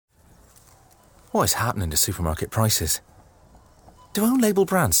What is happening to supermarket prices? Do own-label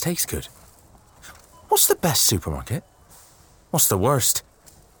brands taste good? What's the best supermarket? What's the worst?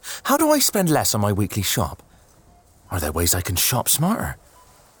 How do I spend less on my weekly shop? Are there ways I can shop smarter?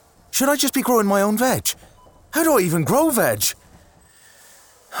 Should I just be growing my own veg? How do I even grow veg?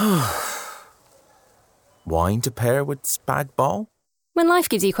 Wine to pair with spag bol? When life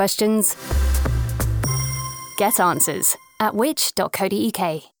gives you questions, get answers at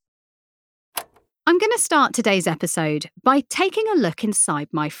which.co.uk. I'm going to start today's episode by taking a look inside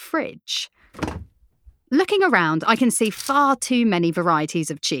my fridge. Looking around, I can see far too many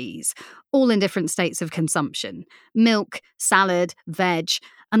varieties of cheese, all in different states of consumption. Milk, salad, veg,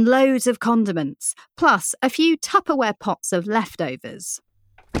 and loads of condiments, plus a few Tupperware pots of leftovers.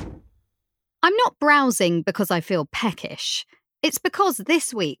 I'm not browsing because I feel peckish. It's because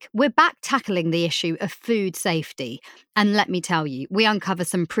this week we're back tackling the issue of food safety. And let me tell you, we uncover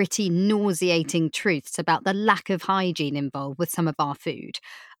some pretty nauseating truths about the lack of hygiene involved with some of our food.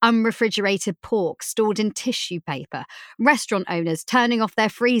 Unrefrigerated pork stored in tissue paper, restaurant owners turning off their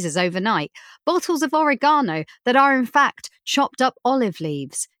freezers overnight, bottles of oregano that are in fact chopped up olive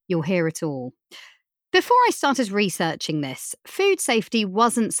leaves. You'll hear it all. Before I started researching this, food safety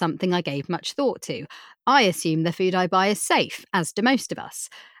wasn't something I gave much thought to. I assume the food I buy is safe, as do most of us.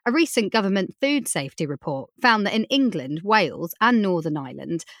 A recent government food safety report found that in England, Wales and Northern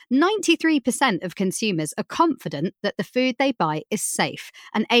Ireland, 93% of consumers are confident that the food they buy is safe,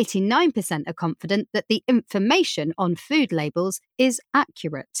 and 89% are confident that the information on food labels is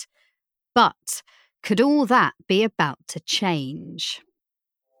accurate. But could all that be about to change?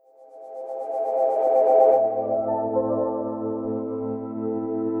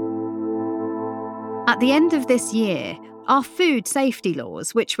 At the end of this year, our food safety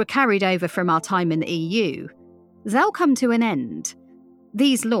laws, which were carried over from our time in the EU, they'll come to an end.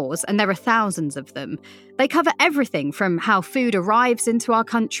 These laws, and there are thousands of them, they cover everything from how food arrives into our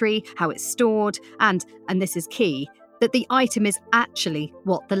country, how it's stored, and this is key, that the item is actually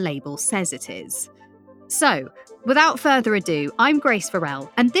what the label says it is. So, without further ado, I'm Grace Farrell,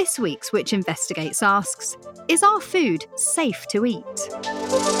 and this week's Which Investigates asks, is our food safe to eat?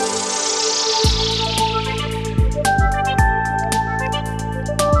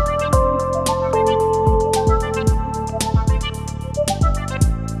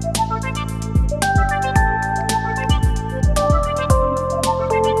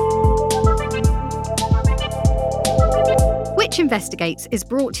 Which Investigates is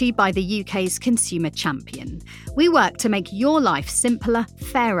brought to you by the UK's Consumer Champion. We work to make your life simpler,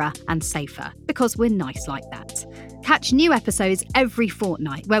 fairer and safer, because we're nice like that. Catch new episodes every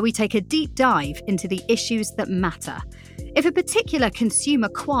fortnight where we take a deep dive into the issues that matter. If a particular consumer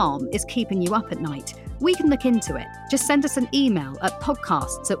qualm is keeping you up at night, we can look into it. Just send us an email at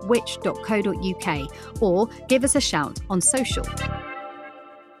podcasts@which.co.uk or give us a shout on social.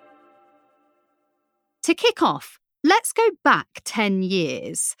 To kick off, let's go back 10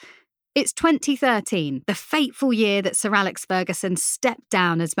 years. It's 2013, the fateful year that Sir Alex Ferguson stepped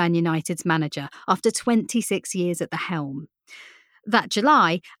down as Man United's manager after 26 years at the helm. That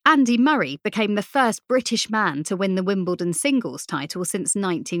July, Andy Murray became the first British man to win the Wimbledon singles title since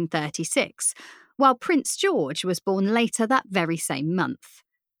 1936, while Prince George was born later that very same month.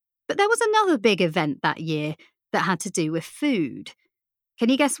 But there was another big event that year that had to do with food. Can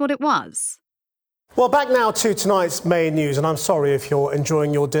you guess what it was? Well, back now to tonight's main news, and I'm sorry if you're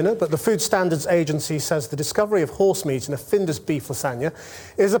enjoying your dinner, but the Food Standards Agency says the discovery of horse meat in a Findus beef lasagna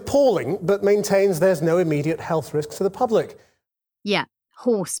is appalling, but maintains there's no immediate health risk to the public. Yeah,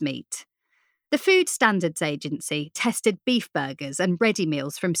 horse meat. The Food Standards Agency tested beef burgers and ready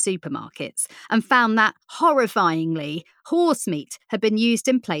meals from supermarkets and found that, horrifyingly, horse meat had been used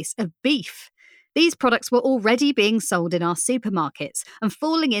in place of beef. These products were already being sold in our supermarkets and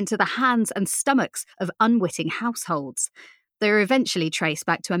falling into the hands and stomachs of unwitting households. They were eventually traced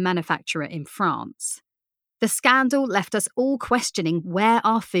back to a manufacturer in France. The scandal left us all questioning where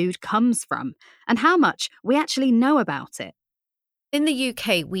our food comes from and how much we actually know about it. In the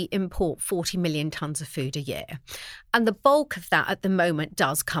UK, we import 40 million tonnes of food a year, and the bulk of that at the moment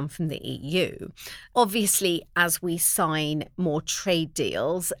does come from the EU. Obviously, as we sign more trade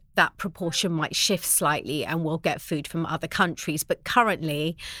deals, that proportion might shift slightly and we'll get food from other countries, but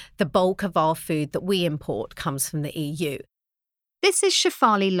currently the bulk of our food that we import comes from the EU. This is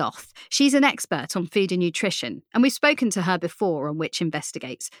Shefali Loth. She's an expert on food and nutrition, and we've spoken to her before on Which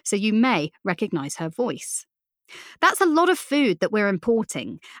Investigates, so you may recognise her voice. That's a lot of food that we're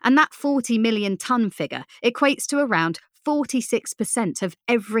importing, and that 40 million tonne figure equates to around 46% of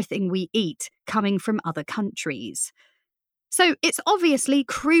everything we eat coming from other countries. So it's obviously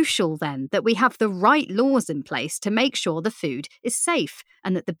crucial then that we have the right laws in place to make sure the food is safe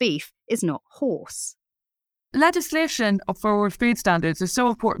and that the beef is not horse. Legislation for food standards is so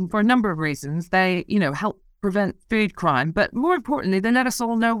important for a number of reasons. They, help prevent food crime, but more importantly, they let us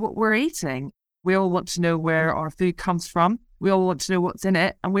all know what we're eating. We all want to know where our food comes from. We all want to know what's in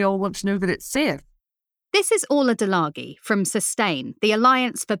it, and we all want to know that it's safe. This is Orla Delagi from Sustain, the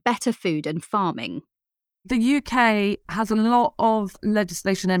Alliance for Better Food and Farming. The UK has a lot of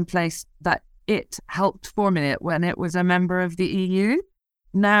legislation in place that it helped formulate when it was a member of the EU.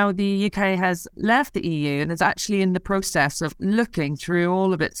 Now the UK has left the EU and is actually in the process of looking through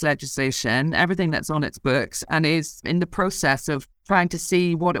all of its legislation, everything that's on its books, and is in the process of trying to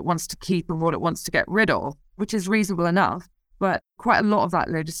see what it wants to keep and what it wants to get rid of, which is reasonable enough. But quite a lot of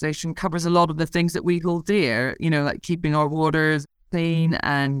that legislation covers a lot of the things that we hold dear, like keeping our waters clean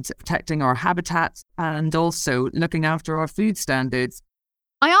and protecting our habitats and also looking after our food standards.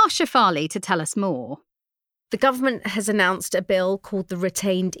 I asked Shefali to tell us more. The government has announced a bill called the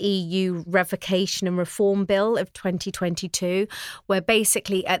Retained EU Revocation and Reform Bill of 2022, where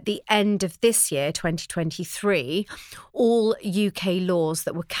basically at the end of this year, 2023, all UK laws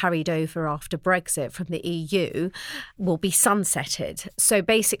that were carried over after Brexit from the EU will be sunsetted. So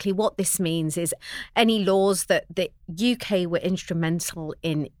basically what this means is any laws that the UK were instrumental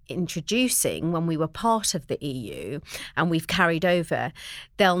in introducing when we were part of the EU and we've carried over,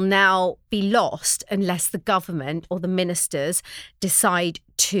 they'll now be lost unless the government or the ministers decide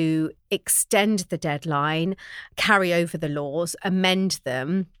to extend the deadline, carry over the laws, amend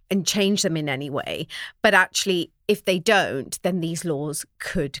them and change them in any way. But actually, if they don't, then these laws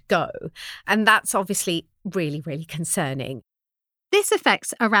could go. And that's obviously really, really concerning. This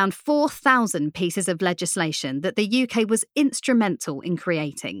affects around 4,000 pieces of legislation that the UK was instrumental in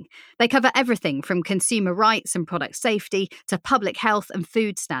creating. They cover everything from consumer rights and product safety to public health and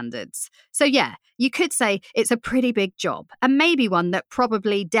food standards. So yeah, you could say it's a pretty big job, and maybe one that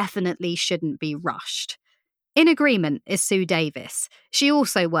probably definitely shouldn't be rushed. In agreement is Sue Davis. She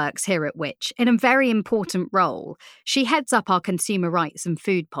also works here at Which in a very important role. She heads up our consumer rights and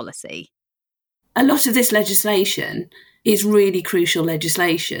food policy. A lot of this legislation is really crucial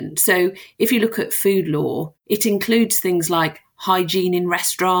legislation. So if you look at food law, it includes things like hygiene in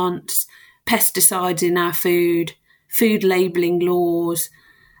restaurants, pesticides in our food labelling laws,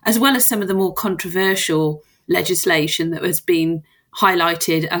 as well as some of the more controversial legislation that has been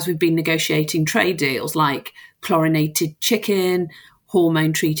highlighted as we've been negotiating trade deals, like chlorinated chicken,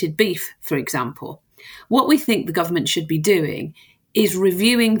 hormone-treated beef, for example. What we think the government should be doing is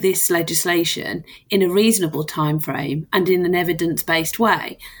reviewing this legislation in a reasonable timeframe and in an evidence-based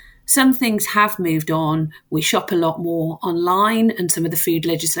way. Some things have moved on. We shop a lot more online, and some of the food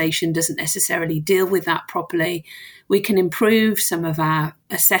legislation doesn't necessarily deal with that properly. We can improve some of our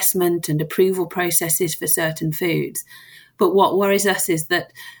assessment and approval processes for certain foods. But what worries us is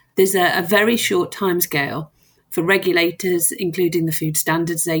that there's a very short timescale for regulators, including the Food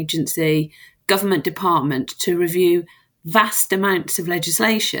Standards Agency, government department, to review vast amounts of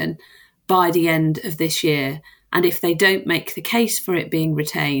legislation by the end of this year. And if they don't make the case for it being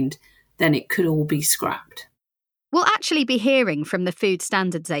retained, then it could all be scrapped. We'll actually be hearing from the Food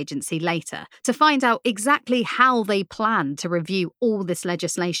Standards Agency later to find out exactly how they plan to review all this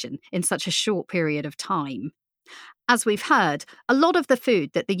legislation in such a short period of time. As we've heard, a lot of the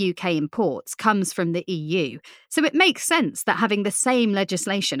food that the UK imports comes from the EU, so it makes sense that having the same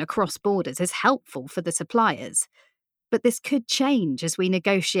legislation across borders is helpful for the suppliers. But this could change as we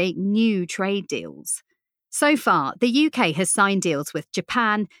negotiate new trade deals. So far, the UK has signed deals with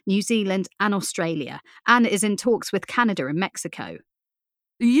Japan, New Zealand and Australia, and is in talks with Canada and Mexico.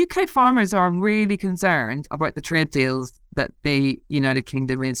 The UK farmers are really concerned about the trade deals that the United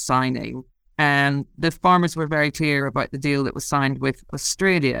Kingdom is signing. And the farmers were very clear about the deal that was signed with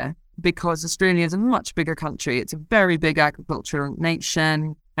Australia, because Australia is a much bigger country. It's a very big agricultural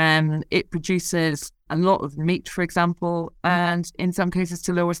nation, and it produces a lot of meat, for example, and in some cases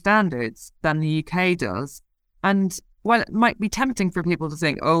to lower standards than the UK does. And while it might be tempting for people to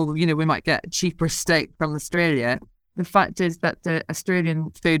think, we might get a cheaper steak from Australia, the fact is that the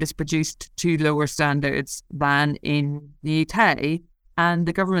Australian food is produced to lower standards than in the UK. And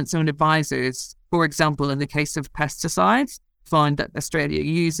the government's own advisors, for example, in the case of pesticides, find that Australia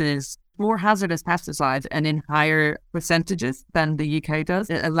uses more hazardous pesticides and in higher percentages than the UK does.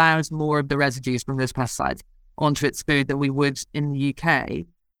 It allows more of the residues from those pesticides onto its food than we would in the UK.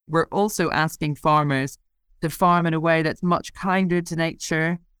 We're also asking farmers to farm in a way that's much kinder to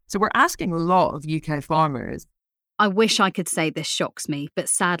nature. So we're asking a lot of UK farmers. I wish I could say this shocks me, but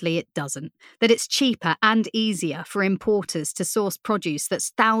sadly it doesn't. That it's cheaper and easier for importers to source produce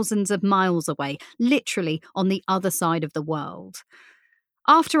that's thousands of miles away, literally on the other side of the world.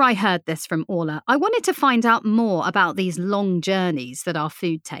 After I heard this from Orla, I wanted to find out more about these long journeys that our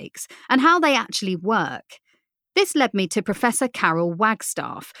food takes and how they actually work. This led me to Professor Carol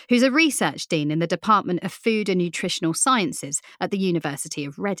Wagstaff, who's a research dean in the Department of Food and Nutritional Sciences at the University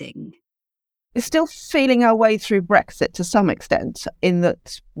of Reading. We're still feeling our way through Brexit to some extent, in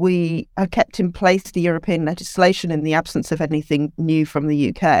that we have kept in place the European legislation in the absence of anything new from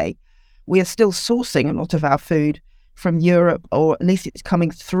the UK. We are still sourcing a lot of our food from Europe, or at least it's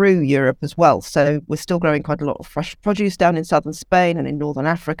coming through Europe as well. So we're still growing quite a lot of fresh produce down in southern Spain and in northern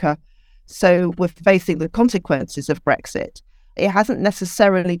Africa. So we're facing the consequences of Brexit. It hasn't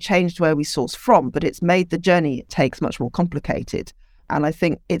necessarily changed where we source from, but it's made the journey it takes much more complicated. And I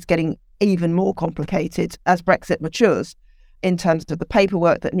think it's getting even more complicated as Brexit matures in terms of the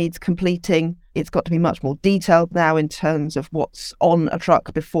paperwork that needs completing. It's got to be much more detailed now in terms of what's on a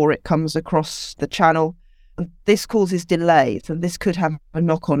truck before it comes across the channel. And this causes delays, and this could have a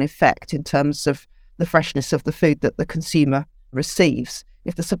knock-on effect in terms of the freshness of the food that the consumer receives.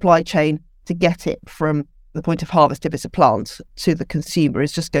 If the supply chain to get it from the point of harvest, if it's a plant, to the consumer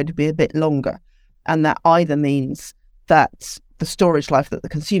is just going to be a bit longer. And that either means that the storage life that the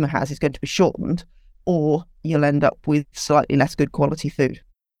consumer has is going to be shortened, or you'll end up with slightly less good quality food.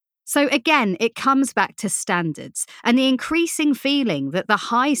 So again, it comes back to standards and the increasing feeling that the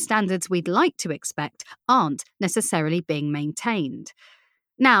high standards we'd like to expect aren't necessarily being maintained.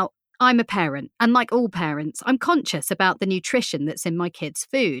 Now, I'm a parent, and like all parents, I'm conscious about the nutrition that's in my kids'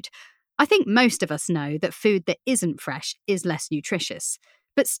 food. I think most of us know that food that isn't fresh is less nutritious.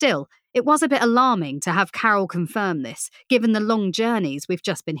 But still, it was a bit alarming to have Carol confirm this, given the long journeys we've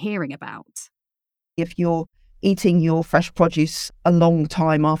just been hearing about. If you're eating your fresh produce a long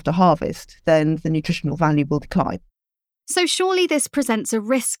time after harvest, then the nutritional value will decline. So surely this presents a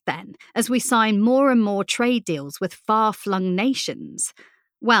risk then, as we sign more and more trade deals with far-flung nations.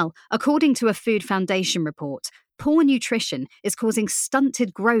 Well, according to a Food Foundation report, poor nutrition is causing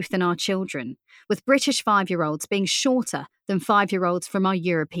stunted growth in our children, with British 5-year-olds being shorter than 5-year-olds from our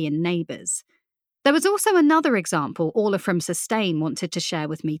European neighbours. There was also another example Orla from Sustain wanted to share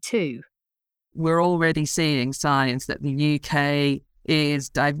with me too. We're already seeing signs that the UK is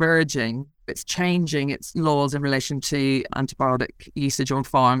diverging. It's changing its laws in relation to antibiotic usage on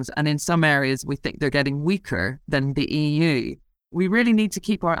farms. And in some areas, we think they're getting weaker than the EU. We really need to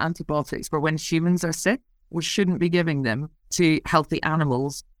keep our antibiotics for when humans are sick. We shouldn't be giving them to healthy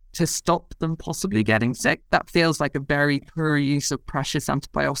animals to stop them possibly getting sick. That feels like a very poor use of precious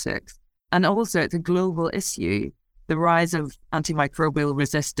antibiotics. And also, it's a global issue. The rise of antimicrobial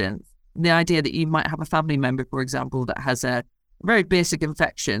resistance. The idea that you might have a family member, for example, that has a very basic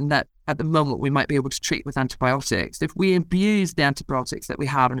infection that at the moment we might be able to treat with antibiotics. If we abuse the antibiotics that we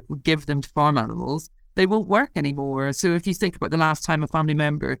have and if we give them to farm animals, they won't work anymore. So if you think about the last time a family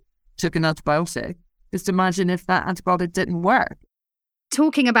member took an antibiotic, just imagine if that antibiotic didn't work.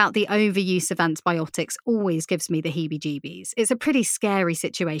 Talking about the overuse of antibiotics always gives me the heebie-jeebies. It's a pretty scary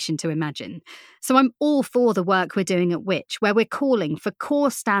situation to imagine. So I'm all for the work we're doing at Which, where we're calling for core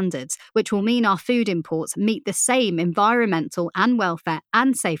standards, which will mean our food imports meet the same environmental and welfare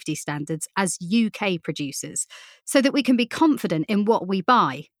and safety standards as UK producers, so that we can be confident in what we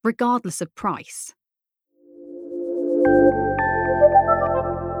buy, regardless of price.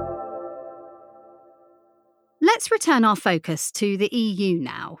 Let's return our focus to the EU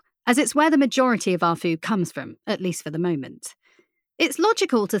now, as it's where the majority of our food comes from, at least for the moment. It's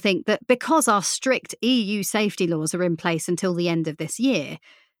logical to think that because our strict EU safety laws are in place until the end of this year,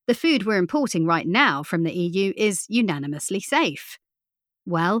 the food we're importing right now from the EU is unanimously safe.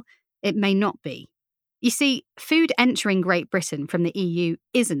 Well, it may not be. You see, food entering Great Britain from the EU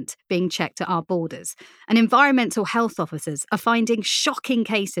isn't being checked at our borders, and environmental health officers are finding shocking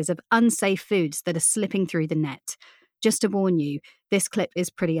cases of unsafe foods that are slipping through the net. Just to warn you, this clip is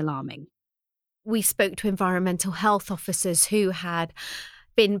pretty alarming. We spoke to environmental health officers who had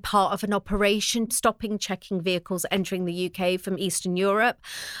been part of an operation stopping checking vehicles entering the UK from Eastern Europe.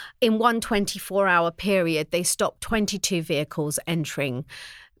 In one 24-hour period, they stopped 22 vehicles entering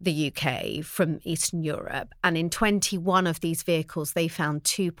the UK from Eastern Europe. And in 21 of these vehicles, they found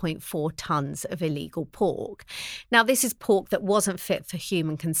 2.4 tonnes of illegal pork. Now, this is pork that wasn't fit for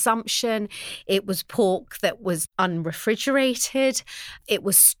human consumption. It was pork that was unrefrigerated. It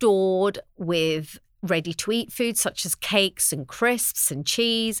was stored with ready-to-eat foods such as cakes and crisps and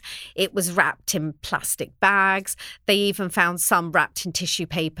cheese. It was wrapped in plastic bags. They even found some wrapped in tissue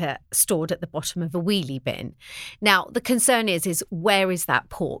paper stored at the bottom of a wheelie bin. Now, the concern is where is that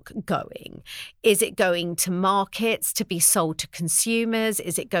pork going? Is it going to markets to be sold to consumers?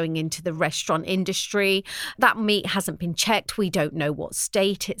 Is it going into the restaurant industry? That meat hasn't been checked. We don't know what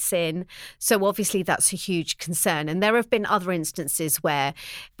state it's in. So obviously that's a huge concern. And there have been other instances where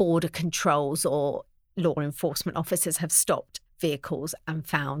border controls or law enforcement officers have stopped vehicles and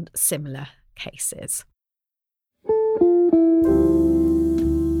found similar cases.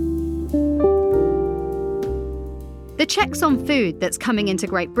 The checks on food that's coming into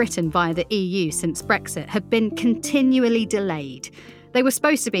Great Britain via the EU since Brexit have been continually delayed. They were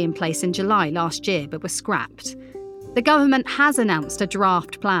supposed to be in place in July last year, but were scrapped. The government has announced a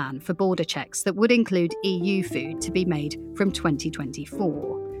draft plan for border checks that would include EU food to be made from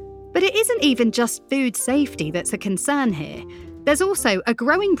 2024. But it isn't even just food safety that's a concern here. There's also a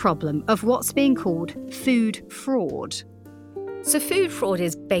growing problem of what's being called food fraud. So food fraud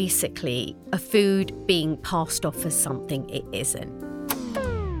is basically a food being passed off as something it isn't.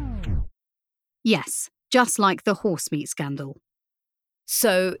 Yes, just like the horse meat scandal.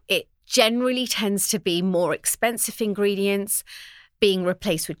 So it generally tends to be more expensive ingredients being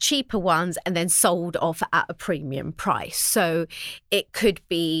replaced with cheaper ones and then sold off at a premium price. So it could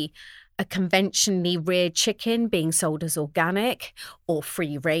be a conventionally reared chicken being sold as organic or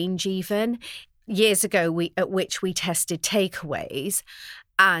free range even. Years ago, we tested takeaways,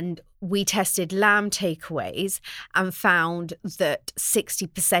 and we tested lamb takeaways and found that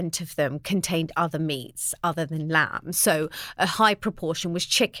 60% of them contained other meats other than lamb. So a high proportion was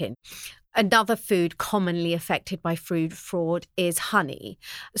chicken. Another food commonly affected by food fraud is honey.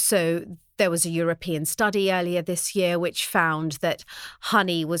 So there was a European study earlier this year which found that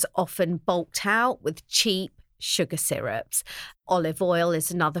honey was often bulked out with cheap sugar syrups. Olive oil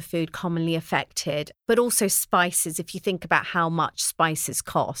is another food commonly affected, but also spices. If you think about how much spices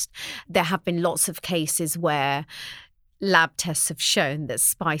cost, there have been lots of cases where lab tests have shown that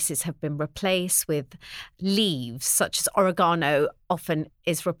spices have been replaced with leaves, such as oregano often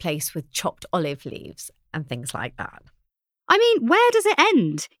is replaced with chopped olive leaves and things like that. I mean, where does it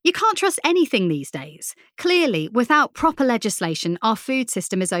end? You can't trust anything these days. Clearly, without proper legislation, our food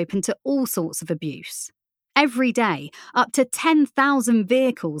system is open to all sorts of abuse. Every day, up to 10,000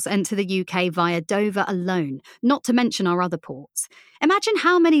 vehicles enter the UK via Dover alone, not to mention our other ports. Imagine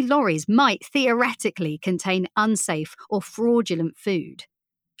how many lorries might theoretically contain unsafe or fraudulent food.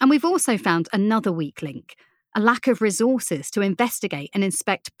 And we've also found another weak link, a lack of resources to investigate and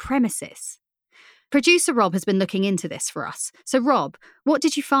inspect premises. Producer Rob has been looking into this for us. So Rob, what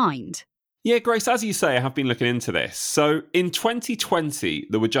did you find? Yeah, Grace, as you say, I have been looking into this. So in 2020,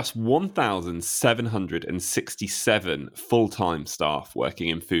 there were just 1,767 full-time staff working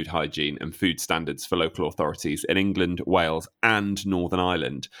in food hygiene and food standards for local authorities in England, Wales and Northern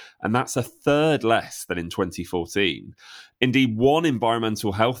Ireland. And that's a third less than in 2014. Indeed, one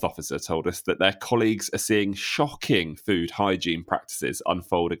environmental health officer told us that their colleagues are seeing shocking food hygiene practices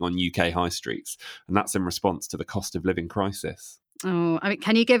unfolding on UK high streets. And that's in response to the cost of living crisis. Oh, I mean,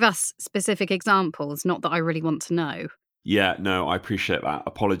 can you give us specific examples? Not that I really want to know. Yeah, no, I appreciate that.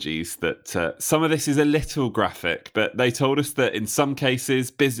 Apologies that some of this is a little graphic, but they told us that in some cases,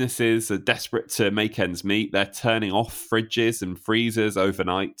 businesses are desperate to make ends meet. They're turning off fridges and freezers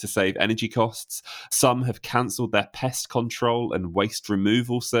overnight to save energy costs. Some have cancelled their pest control and waste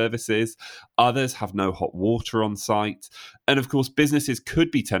removal services. Others have no hot water on site. And of course, businesses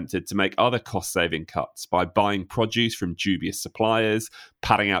could be tempted to make other cost-saving cuts by buying produce from dubious suppliers,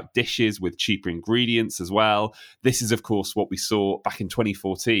 padding out dishes with cheaper ingredients as well. This is, of course, what we saw back in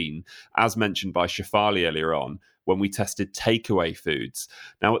 2014, as mentioned by Shefali earlier on, when we tested takeaway foods.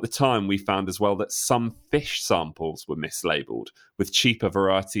 Now, at the time, we found as well that some fish samples were mislabeled, with cheaper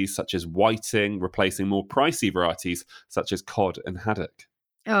varieties such as whiting replacing more pricey varieties such as cod and haddock.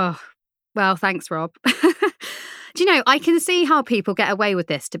 Oh, well, thanks, Rob. Do you know, I can see how people get away with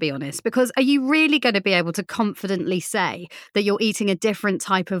this, to be honest, because are you really going to be able to confidently say that you're eating a different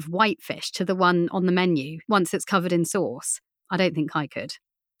type of whitefish to the one on the menu once it's covered in sauce? I don't think I could.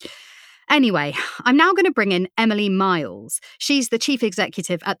 Anyway, I'm now going to bring in Emily Miles. She's the chief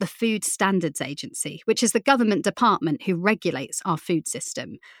executive at the Food Standards Agency, which is the government department who regulates our food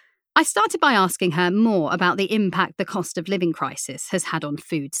system. I started by asking her more about the impact the cost of living crisis has had on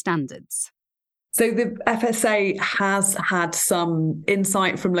food standards. So the FSA has had some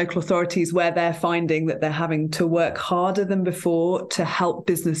insight from local authorities where they're finding that they're having to work harder than before to help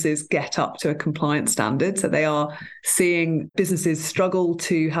businesses get up to a compliance standard. So they are seeing businesses struggle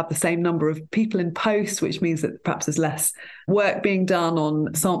to have the same number of people in post, which means that perhaps there's less work being done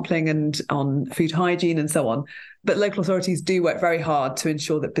on sampling and on food hygiene and so on. But local authorities do work very hard to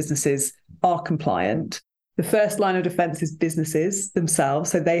ensure that businesses are compliant. The first line of defence is businesses themselves.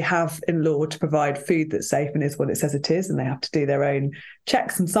 So they have in law to provide food that's safe and is what it says it is. And they have to do their own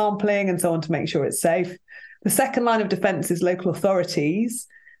checks and sampling and so on to make sure it's safe. The second line of defence is local authorities.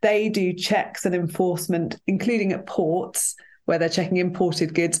 They do checks and enforcement, including at ports where they're checking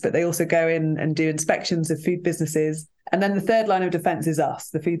imported goods, but they also go in and do inspections of food businesses. And then the third line of defence is us,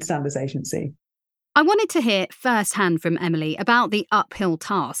 the Food Standards Agency. I wanted to hear firsthand from Emily about the uphill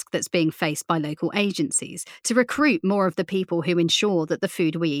task that's being faced by local agencies to recruit more of the people who ensure that the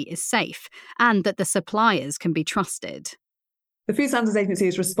food we eat is safe and that the suppliers can be trusted. The Food Standards Agency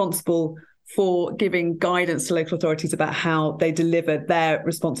is responsible for giving guidance to local authorities about how they deliver their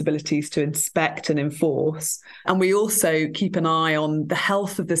responsibilities to inspect and enforce. And we also keep an eye on the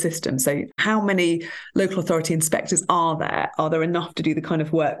health of the system. So how many local authority inspectors are there? Are there enough to do the kind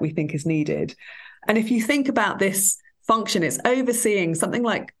of work we think is needed? And if you think about this function, it's overseeing something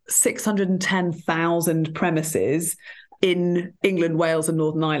like 610,000 premises in England, Wales and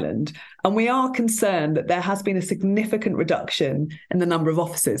Northern Ireland. And we are concerned that there has been a significant reduction in the number of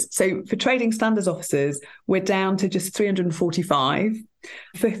officers. So for trading standards officers, we're down to just 345.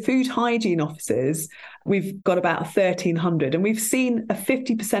 For food hygiene officers, we've got about 1,300. And we've seen a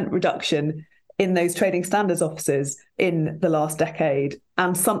 50% reduction in those trading standards officers in the last decade,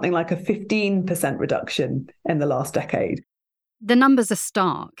 and something like a 15% reduction in the last decade. The numbers are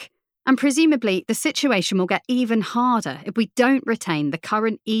stark, and presumably the situation will get even harder if we don't retain the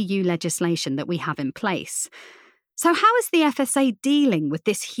current EU legislation that we have in place. So how is the FSA dealing with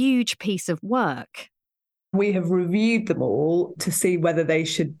this huge piece of work? We have reviewed them all to see whether they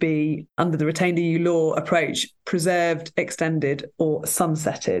should be, under the retained EU law approach, preserved, extended or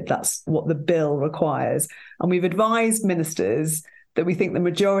sunsetted. That's what the bill requires. And we've advised ministers that we think the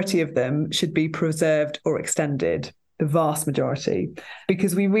majority of them should be preserved or extended, the vast majority,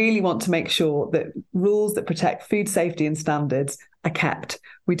 because we really want to make sure that rules that protect food safety and standards are kept.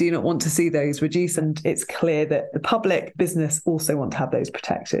 We do not want to see those reduced, and it's clear that the public, business also want to have those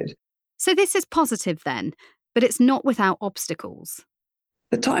protected. So this is positive then, but it's not without obstacles.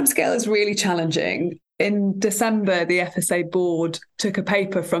 The timescale is really challenging. In December, the FSA board took a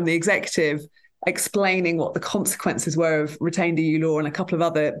paper from the executive explaining what the consequences were of retained EU law and a couple of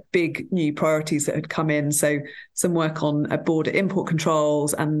other big new priorities that had come in. So some work on border import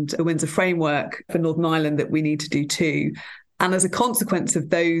controls and the Windsor framework for Northern Ireland that we need to do too. And as a consequence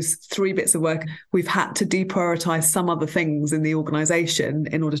of those three bits of work, we've had to deprioritise some other things in the organisation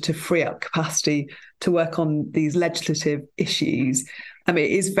in order to free up capacity to work on these legislative issues. I mean,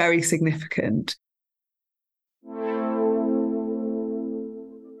 it is very significant.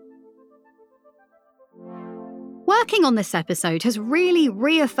 Working on this episode has really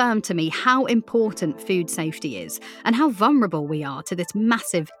reaffirmed to me how important food safety is and how vulnerable we are to this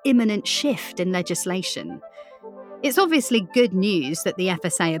massive, imminent shift in legislation. It's obviously good news that the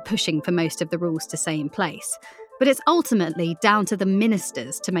FSA are pushing for most of the rules to stay in place, but it's ultimately down to the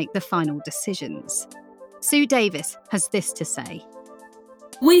ministers to make the final decisions. Sue Davis has this to say.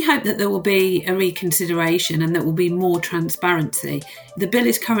 We hope that there will be a reconsideration and that will be more transparency. The bill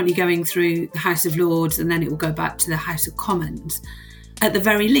is currently going through the House of Lords and then it will go back to the House of Commons. At the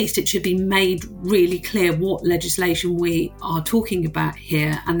very least, it should be made really clear what legislation we are talking about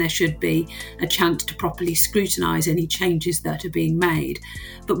here, and there should be a chance to properly scrutinise any changes that are being made.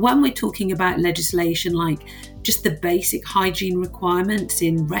 But when we're talking about legislation like just the basic hygiene requirements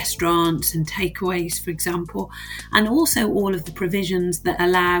in restaurants and takeaways, for example, and also all of the provisions that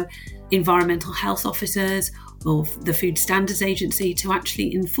allow environmental health officers or the Food Standards Agency to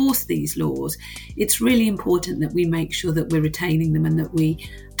actually enforce these laws, it's really important that we make sure that we're retaining them and that we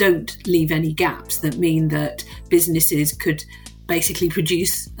don't leave any gaps that mean that businesses could basically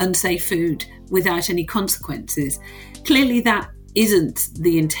produce unsafe food without any consequences. Clearly that isn't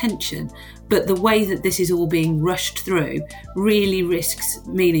the intention, but the way that this is all being rushed through really risks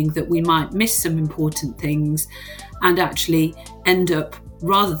meaning that we might miss some important things and actually end up,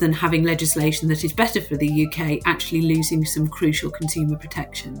 rather than having legislation that is better for the UK, actually losing some crucial consumer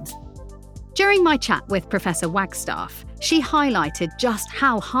protections. During my chat with Professor Wagstaff, she highlighted just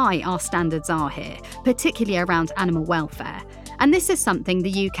how high our standards are here, particularly around animal welfare. And this is something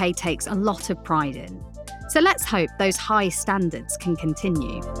the UK takes a lot of pride in. So let's hope those high standards can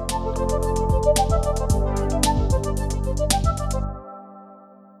continue.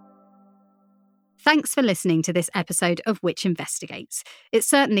 Thanks for listening to this episode of Which Investigates. It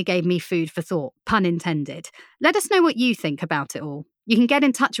certainly gave me food for thought, pun intended. Let us know what you think about it all. You can get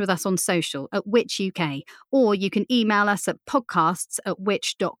in touch with us on social at Which UK, or you can email us at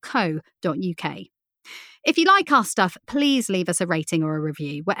podcasts@which.co.uk. If you like our stuff, please leave us a rating or a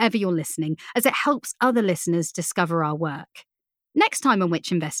review wherever you're listening, as it helps other listeners discover our work. Next time on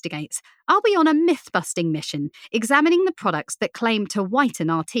Which Investigates, I'll be on a myth-busting mission, examining the products that claim to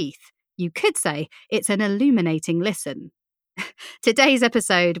whiten our teeth. You could say it's an illuminating listen. Today's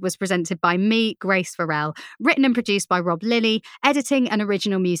episode was presented by me, Grace Farrell, written and produced by Rob Lilly, editing and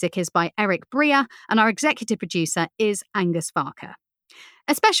original music is by Eric Bria, and our executive producer is Angus Farker.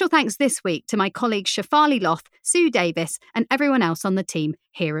 A special thanks this week to my colleagues Shafali Loth, Sue Davis, and everyone else on the team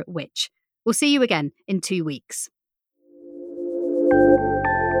here at Which. We'll see you again in 2 weeks.